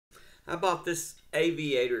I bought this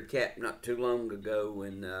aviator cap not too long ago,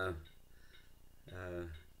 and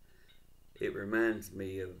it reminds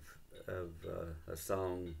me of a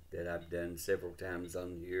song that I've done several times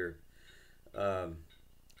on here. Um,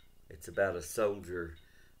 it's about a soldier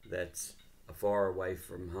that's far away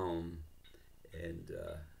from home, and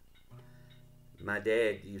my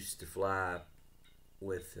dad used to fly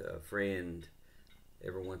with a friend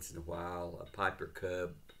every once in a while, a Piper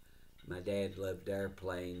Cub. My dad loved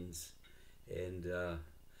airplanes, and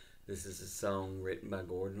this is a song written by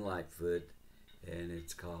Gordon Lightfoot, and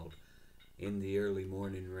it's called In the Early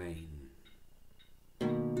Morning Rain.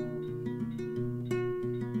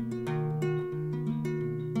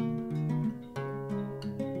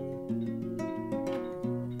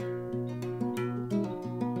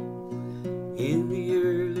 In the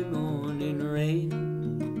early morning rain,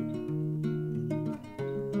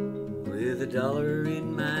 with $1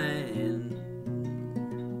 in my hand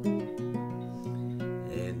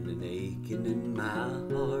and an aching in my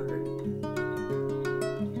heart,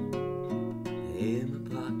 and my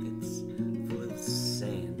pockets full of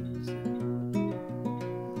sand.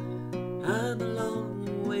 I'm a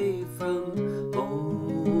long way from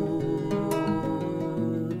home,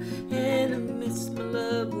 and I miss my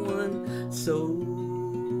loved one so.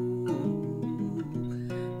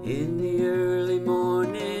 In the early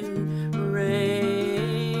morning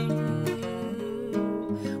rain,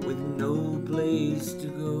 with no place to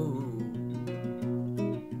go,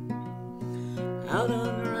 out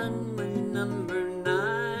on runway number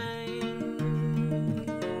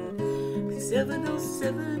 9,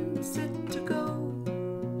 707 set to go,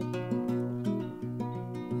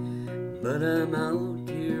 but I'm out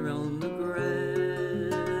here on the grass,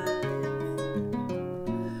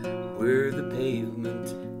 where the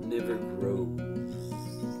pavement never grows.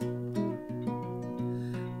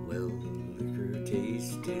 Well, the liquor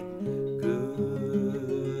tasted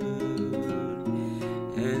good,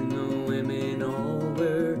 and the women all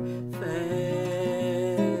were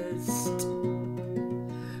fast.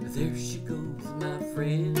 There she goes, my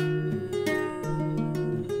friend.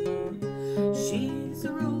 She's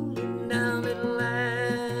rolling down at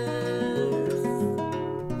last.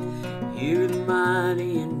 Hear the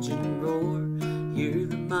mighty engine roar, hear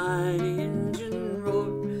the mighty engine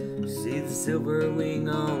roar. See the silver wing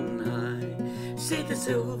on high, see the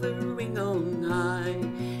silver wing on high.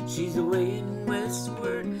 She's away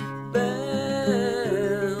westward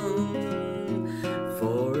bound,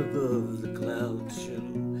 far above the clouds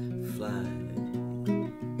she'll fly,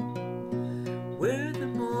 where the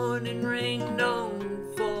morning rain don't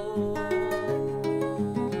fall,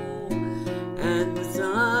 and the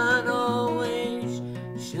sun always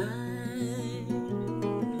shines.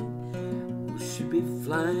 Will she be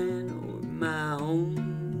flying over my home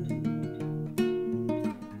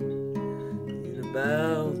in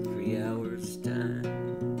about 3 hours' time?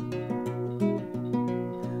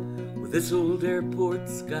 Well, this old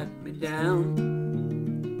airport's got me down.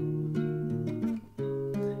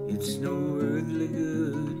 It's no earthly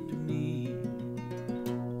good to me,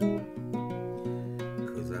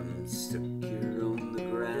 'cause I'm stuck here on the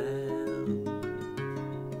ground,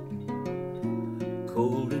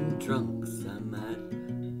 cold and drunk as I might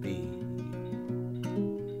be.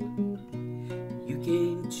 You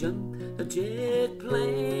can't jump a jet plane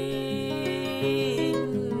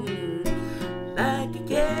like you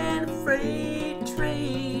can a freight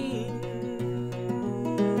train,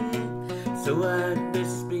 so I'd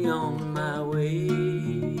best be on my way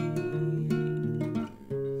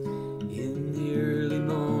in the early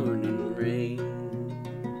morning rain.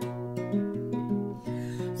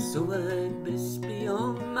 So I'd best be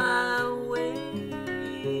on my way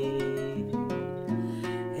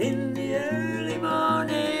in the early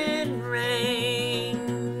morning rain.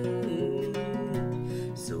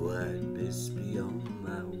 So I'd best be on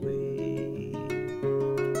my way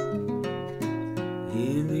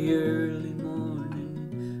in the early